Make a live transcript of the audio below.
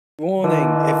Warning,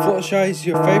 if Fluttershy is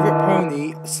your favourite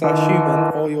pony /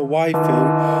 human or your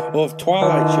waifu, or if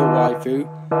Twilight's your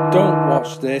waifu, don't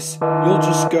watch this, you'll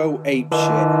just go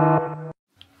apeshit.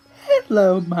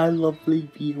 Hello my lovely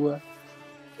viewer,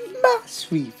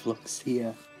 MassReflux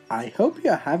here. I hope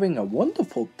you're having a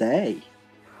wonderful day.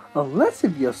 Unless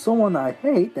if you're someone I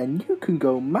hate, then you can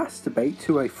go masturbate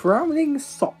to a frowning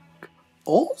sock.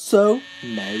 Also,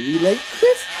 Merry Late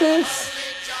Christmas!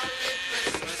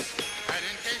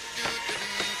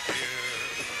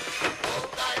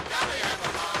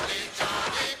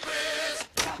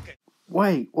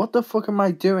 Wait, what the fuck am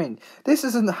I doing? This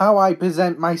isn't how I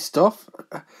present my stuff.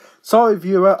 Sorry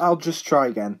viewer, I'll just try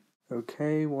again.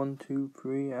 Okay, 1, 2,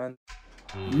 3 and...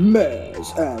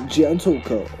 Mares and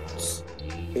gentlecoats,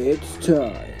 it's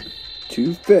time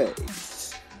to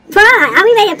face... Right, are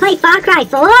we ready to play Far Cry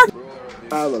 4?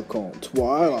 Alicorn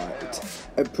Twilight,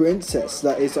 a princess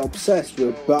that is obsessed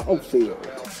with Battlefield.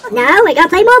 No, we're gonna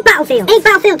play more Battlefield. Ain't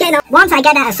Battlefield getting up? Once I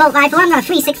get that assault rifle, I'm gonna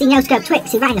 360 no-scope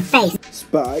Twixie right in the face.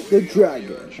 Spike the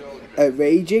Dragon, a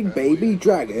raging baby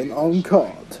dragon on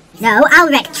COD. No, I'll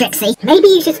wreck Trixie. Maybe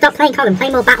you should stop playing COD and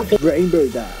play more Battlefield. Rainbow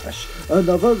Dash,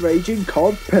 another raging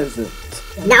COD peasant.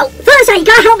 No, first you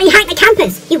gotta help me hack the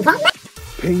campus. You want that?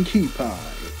 Pinkie Pie,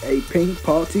 a pink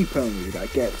party pony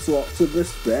that gets lots of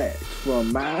respect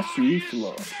from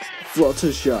MassReflux.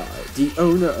 Fluttershy, the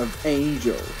owner of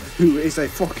Angel, who is a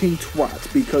fucking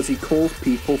twat because he calls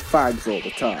people fags all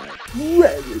the time.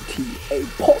 Rarity, a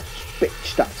posh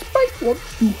bitch that Spike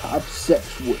wants to have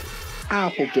sex with.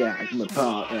 Applejack, my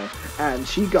partner, and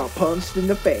she got punched in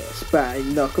the face by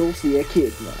Knuckles the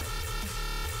Echidna.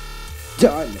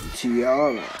 Diamond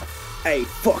Tiara, a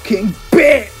fucking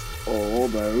bitch! All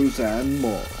those and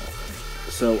more.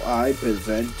 So I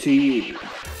present to you,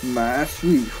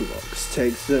 MassReflux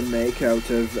takes the make out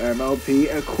of MLP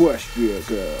Equestria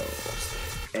girls.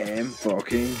 And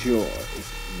fucking joy,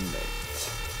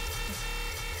 mate.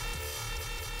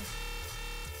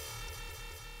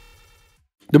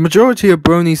 The majority of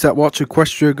bronies that watch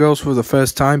Equestria girls for the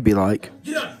first time be like,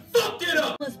 "Yeah, fucked it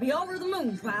up!" Must be over the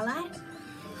moon, Twilight.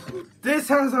 this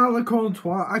has Alicorn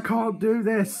Twat, I can't do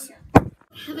this.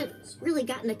 Haven't really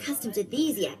gotten accustomed to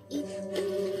these yet.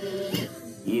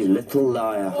 You little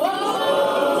liar.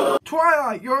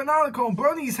 Twilight, you're an Alicorn,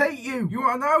 bronies hate you. You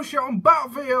are now shit on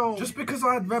Battlefield. Just because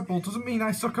I had Red Bull doesn't mean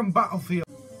I suck on Battlefield.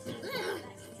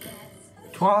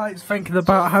 Twilight's thinking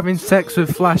about having sex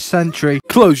with Flash Sentry.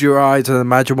 Close your eyes and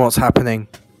imagine what's happening.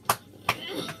 I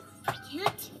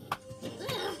can't.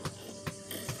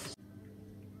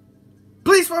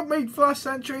 Please fuck me, Flash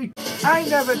Sentry. I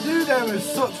never knew there was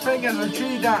such thing as a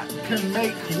tree that can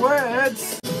make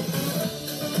words.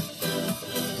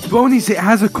 Bronies, it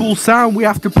has a cool sound. We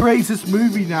have to praise this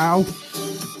movie now.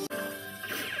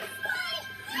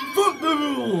 Fuck the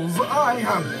rules. I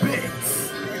have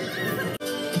bits.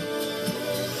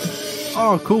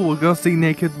 Oh, cool. We're gonna see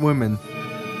naked women.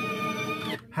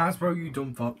 Hasbro, you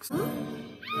dumb fucks.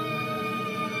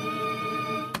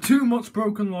 Too much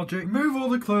broken logic. Remove all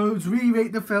the clothes.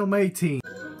 Re-rate the film 18.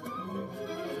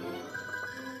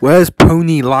 Where's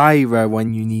Pony Lyra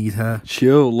when you need her?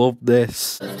 She'll love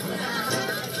this.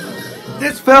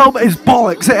 This film is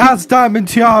bollocks. It has Diamond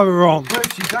Tiara on. But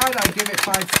if she died, I'd give it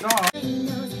 5 stars.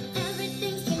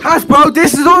 Hasbro,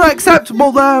 this is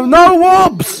unacceptable though. No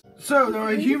wobs! So, there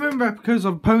are human replicas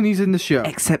of ponies in the show.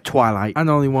 Except Twilight.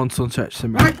 And only one Sunset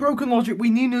Simulator. Right, broken logic.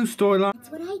 We need new storyline. That's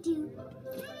what I do.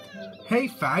 Hey,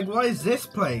 fag, what is this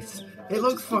place? It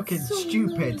looks fucking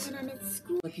stupid.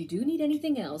 If you do need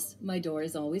anything else, my door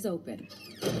is always open.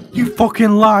 You fucking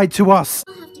lied to us.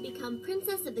 I'll have to become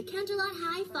Princess of the Canterlot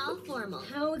High Fall Formal.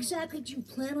 How exactly do you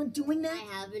plan on doing that?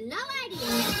 I have no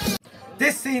idea.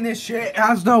 This scene is shit. It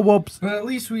has no wobs. But at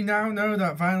least we now know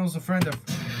that Vinyl's a friend of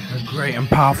a great and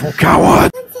powerful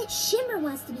coward. Princess Shimmer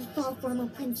wants to be Fall Formal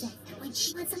Princess. When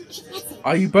she wants some chances.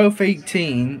 Are you both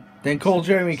 18? Then call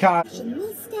Jeremy Carr.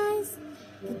 Shimistas,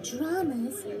 the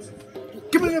dramas,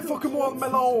 Give me a fucking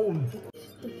watermelon.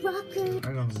 the rocker.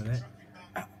 Hang on a minute.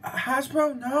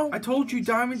 Hasbro, no. I told you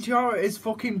Diamond Tiara is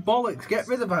fucking bollocks. Get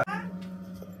rid of her.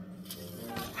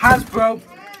 Hasbro,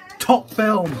 top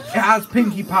film. It has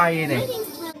Pinkie Pie in it.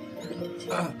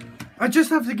 I just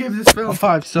have to give this film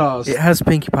 5 stars. It has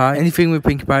Pinkie Pie. Anything with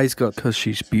Pinkie Pie's got because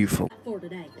she's beautiful. For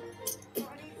today.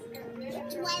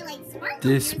 Twilight Sparkle.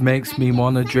 This makes me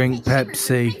want to drink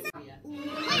Pepsi.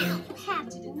 Wow, you have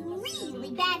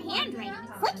really bad handwriting.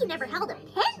 It's like you never held a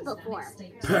pen before.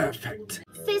 Perfect.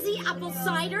 Fizzy apple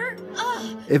cider?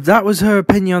 Ugh. If that was her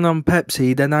opinion on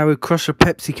Pepsi, then I would crush a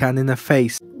Pepsi can in her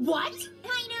face. What?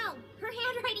 I know. Her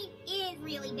handwriting is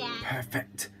really bad.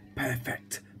 Perfect.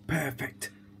 Perfect.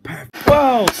 Perfect.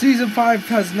 Well, season 5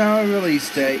 has now a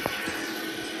release date.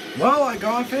 Well, I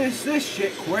gotta finish this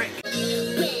shit quick.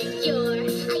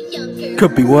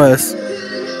 Could be worse.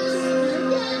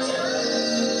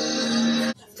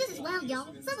 Just as well, y'all.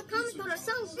 Some of the comments on our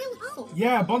songs really awful.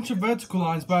 Yeah, a bunch of vertical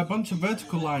lines by a bunch of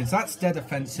vertical lines. That's dead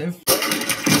offensive.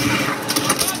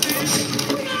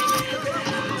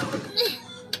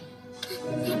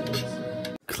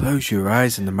 Close your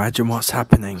eyes and imagine what's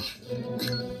happening.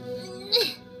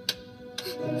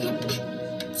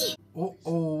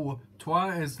 Uh-oh,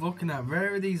 Twilight is looking at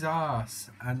Rarity's ass,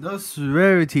 and thus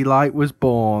Rarity Light was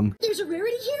born. There's a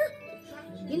Rarity here?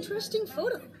 Interesting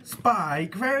photo.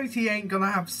 Spike, Rarity ain't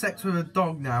gonna have sex with a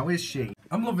dog now, is she?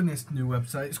 I'm loving this new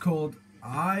website. It's called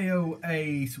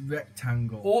IOA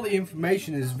Rectangle. All the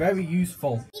information is very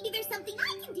useful. Maybe there's something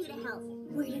I can do to help.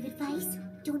 Word of advice,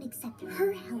 don't accept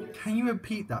her help. Can you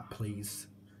repeat that, please?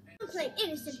 Don't play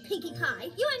innocent Pinkie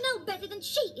Pie. You are no better than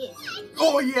she is.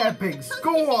 Oh yeah, Pigs,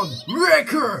 go on! Wreck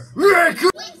her! Wreck her!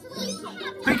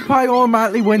 Pinkie Pie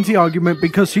automatically wins the argument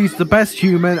because she's the best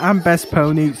human and best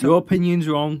pony. So your opinion's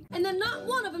wrong. And then not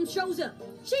one of them shows up.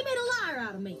 She made a liar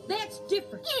out of me. That's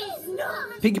different. It is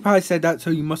not. Pinkie Pie said that, so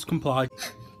you must comply. It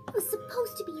was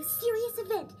supposed to be a serious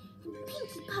event, and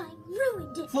Pinkie Pie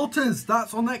ruined it. Flutters,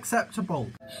 that's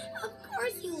unacceptable. Of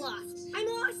course you lost. I'm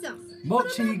awesome.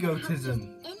 Much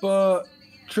egotism, but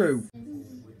true.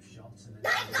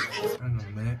 Hang on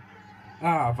a minute.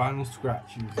 Ah, vinyl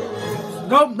scratches.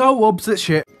 Nope, no wubs, it's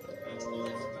shit.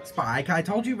 Spike, I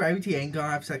told you Rarity ain't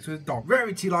gonna have sex with a dog.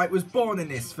 Rarity Light was born in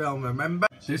this film, remember?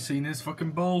 This scene is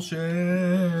fucking bullshit.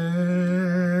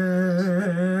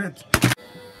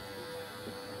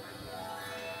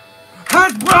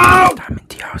 Hasbro! Diamond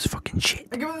Tiara's fucking shit.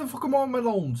 I give it the fucking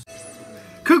watermelons.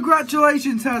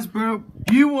 Congratulations, Hasbro.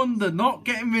 You won the not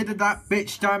getting rid of that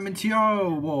bitch Diamond Tiara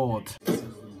award.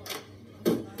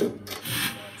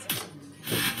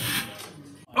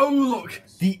 Oh look,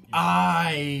 the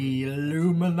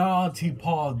Illuminati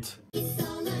pod.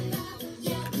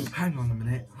 Hang on a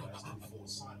minute.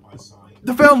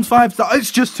 The film's 5 stars.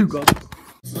 It's just too good.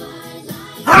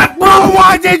 Well,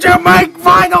 why did you make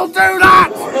Vinyl do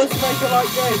that? Let's make it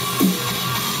like this.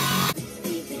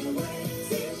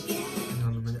 Hang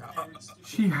on a minute.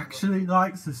 She actually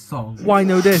likes this song. Why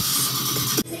know this?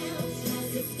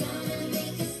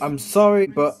 I'm sorry,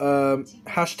 but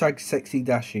hashtag sexy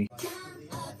dashy.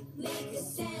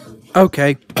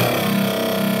 Okay.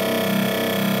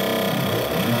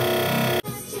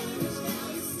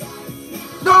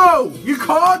 No! You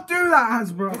can't do that,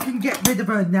 Hasbro! I can get rid of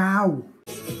her now!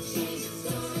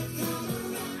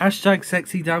 Hashtag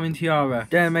sexy Diamond Tiara.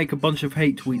 Dare make a bunch of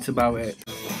hate tweets about it.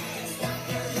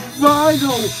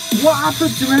 Vinyl! What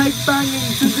happened to egg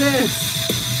banging to this?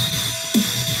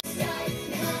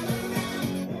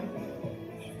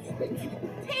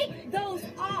 Take those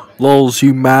off. Lols,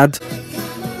 you mad?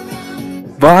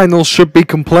 Vinyl should be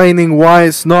complaining why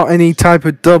it's not any type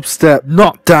of dubstep,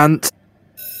 not dance.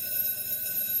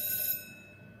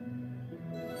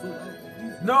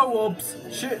 No whoops,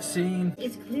 shit scene.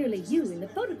 It's clearly you in the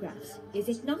photographs, is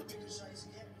it not?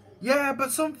 Yeah,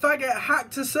 but some faggot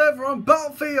hacked a server on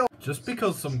Battlefield. Just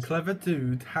because some clever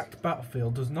dude hacked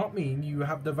Battlefield does not mean you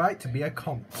have the right to be a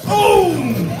cunt. Oh!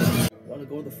 Wanna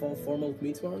go to the fall formal with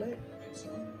me tomorrow night?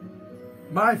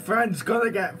 My friend's gonna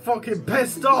get fucking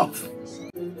pissed off.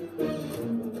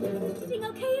 Everything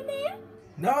okay in there?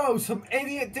 No, some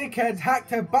idiot dickhead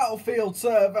hacked a Battlefield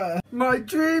server. My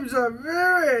dreams are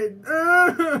ruined.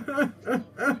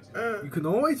 You can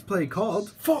always play COD.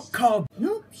 Fuck COD.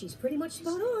 Nope, she's pretty much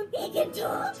spot on. He can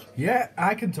talk. Yeah,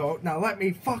 I can talk. Now let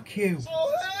me fuck you.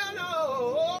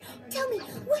 Tell me,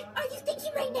 what are you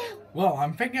thinking right now? Well,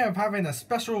 I'm thinking of having a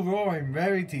special Raw in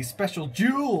Rarity special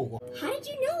duel. How did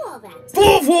you know all that?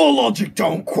 Full of war logic,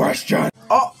 don't question.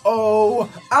 Uh-oh,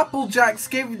 Applejack's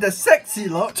giving the sexy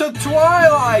look to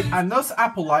Twilight, and thus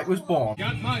Applelight was born.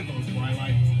 Got my vote,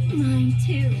 Twilight. Mine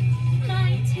too.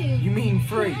 Mine too. You mean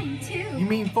 3? Mine too. You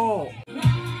mean 4?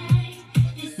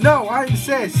 No, I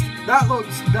insist. That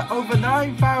looks over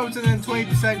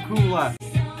 9,020% cooler.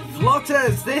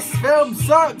 Flutters, this film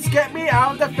sucks. Get me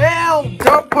out of the film.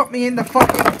 Don't put me in the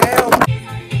fucking film.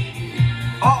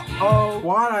 Uh-oh.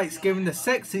 Twilight's giving the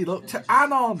sexy look to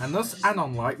Anon, and thus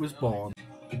Anon Light was born.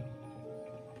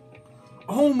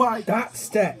 Oh my, that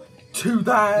step to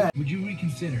there. Would you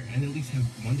reconsider and at least have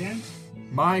one dance?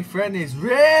 My friend is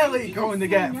really going to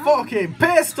get fucking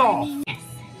pissed off. Yes,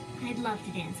 I'd love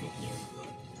to dance with you.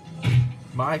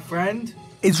 My friend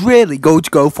is really going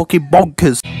to go fucking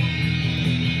bonkers.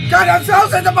 Get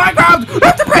themselves in the background! We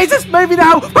have to praise this movie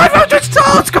now! 500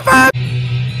 stars confirmed!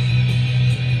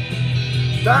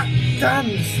 That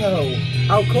dance though.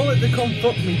 I'll call it the Come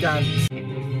Fuck Me dance.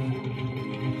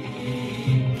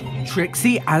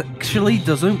 Trixie actually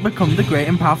doesn't become the great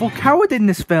and powerful coward in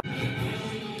this film.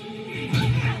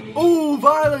 Oh,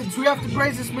 violence! We have to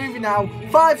praise this movie now.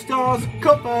 5 stars,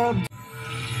 confirmed.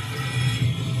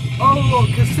 Oh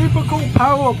look, a super cool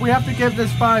power up. We have to give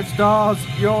this 5 stars.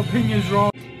 Your opinion's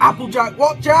wrong. Applejack,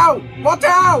 watch out! Watch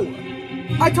out!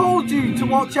 I told you to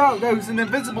watch out. There was an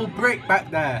invisible brick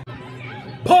back there.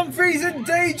 Pomfrey's in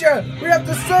danger. We have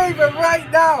to save her right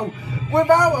now.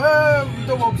 Without her,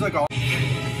 the mobs are gone.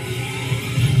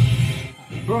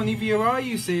 Ronnie Viewer, are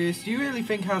you serious? Do you really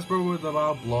think Hasbro would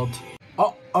allow blood?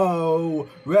 Uh-oh,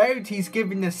 Rarity's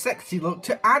giving a sexy look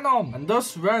to Anon, and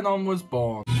thus Renon was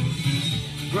born.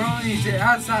 Bronies, it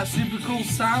has that super cool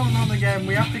sound on again.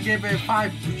 We have to give it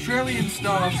 5 trillion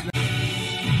stars.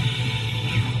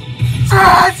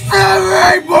 That's the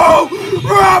rainbow!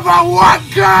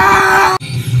 Motherfucker!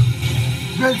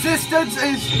 Resistance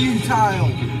is futile.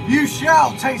 You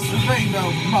shall taste the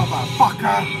rainbow,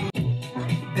 motherfucker.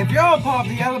 If you're a part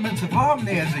of the Elements of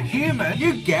Harmony as a human,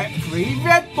 you get 3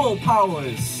 Red Bull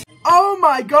powers. Oh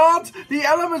my god! The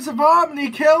Elements of Harmony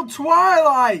killed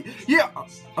Twilight! Yeah.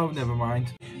 Oh, never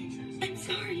mind. I'm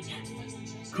sorry.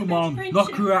 Come on,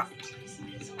 knock her out.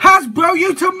 Hasbro,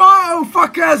 you tomato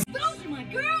fuckers! Those are my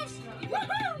girls!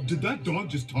 Woohoo! Did that dog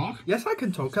just talk? Yes, I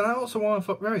can talk, and I also want to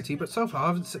fuck Rarity, but so far I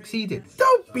haven't succeeded.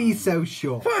 Don't be so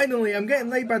sure. Finally, I'm getting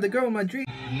laid by the girl in my dream.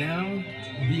 Now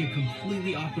would be a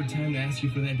completely awkward time to ask you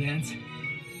for that dance.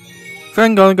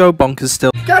 Friend gonna go bonkers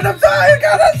still. Get him down!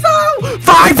 Get him down!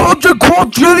 500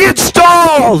 quadrillion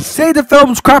stars! Say the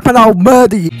film's crap and I'll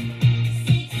murder you.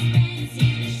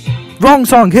 Wrong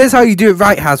song. Here's how you do it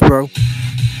right, Hasbro.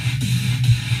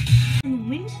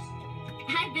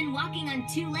 I've been walking on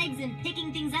 2 legs and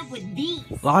picking things up with these.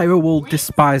 Lyra will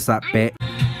despise that bit.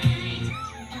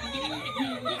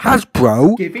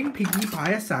 Hasbro, giving Pinkie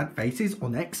Pie a sad face is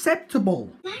unacceptable.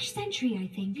 Flash Sentry, I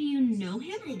think. Do you know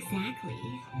him? Exactly.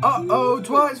 Uh-oh,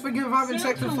 Twilight's thinking of having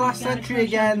sex with Flash Sentry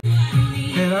again.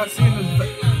 Yeah, that scene was...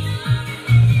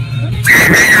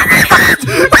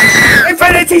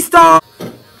 Infinity Star!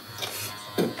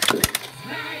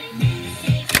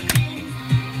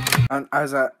 And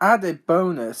as an added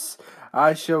bonus,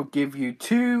 I shall give you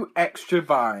 2 extra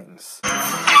vines.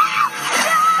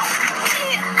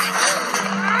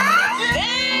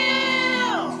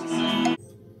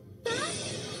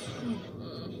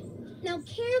 Now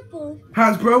careful.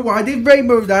 Hasbro, why did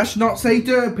Rainbow Dash not say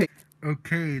Derpy?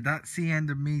 Okay, that's the end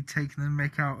of me taking the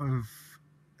mick out of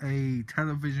a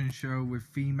television show with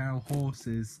female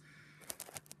horses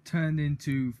turned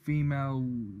into female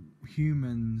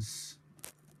humans.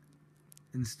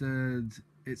 Instead,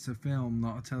 it's a film,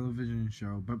 not a television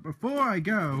show. But before I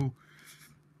go,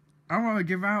 I want to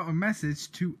give out a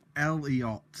message to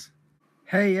Elliot.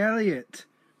 Hey Elliot,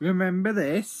 remember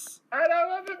this? I don't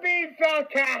want to be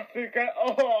sarcastic at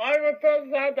all. I was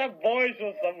just had that voice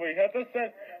or something. I just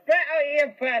said, very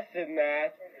impressive,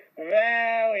 Nat.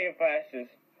 Very impressive.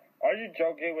 Are you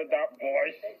joking with that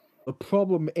voice? The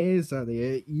problem is,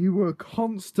 Elliot, you were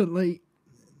constantly...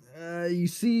 you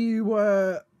see, you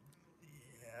were...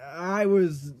 I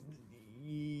was...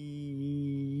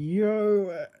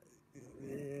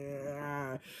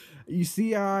 you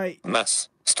see, I... Mass,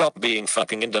 stop being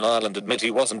fucking in denial and admit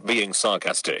he wasn't being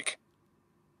sarcastic.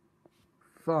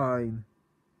 Fine.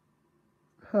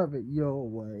 Have it your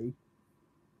way.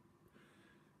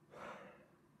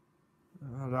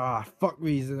 Ah, fuck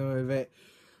reasoning with it.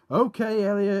 Okay,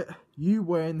 Elliot, you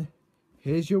win.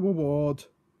 Here's your reward.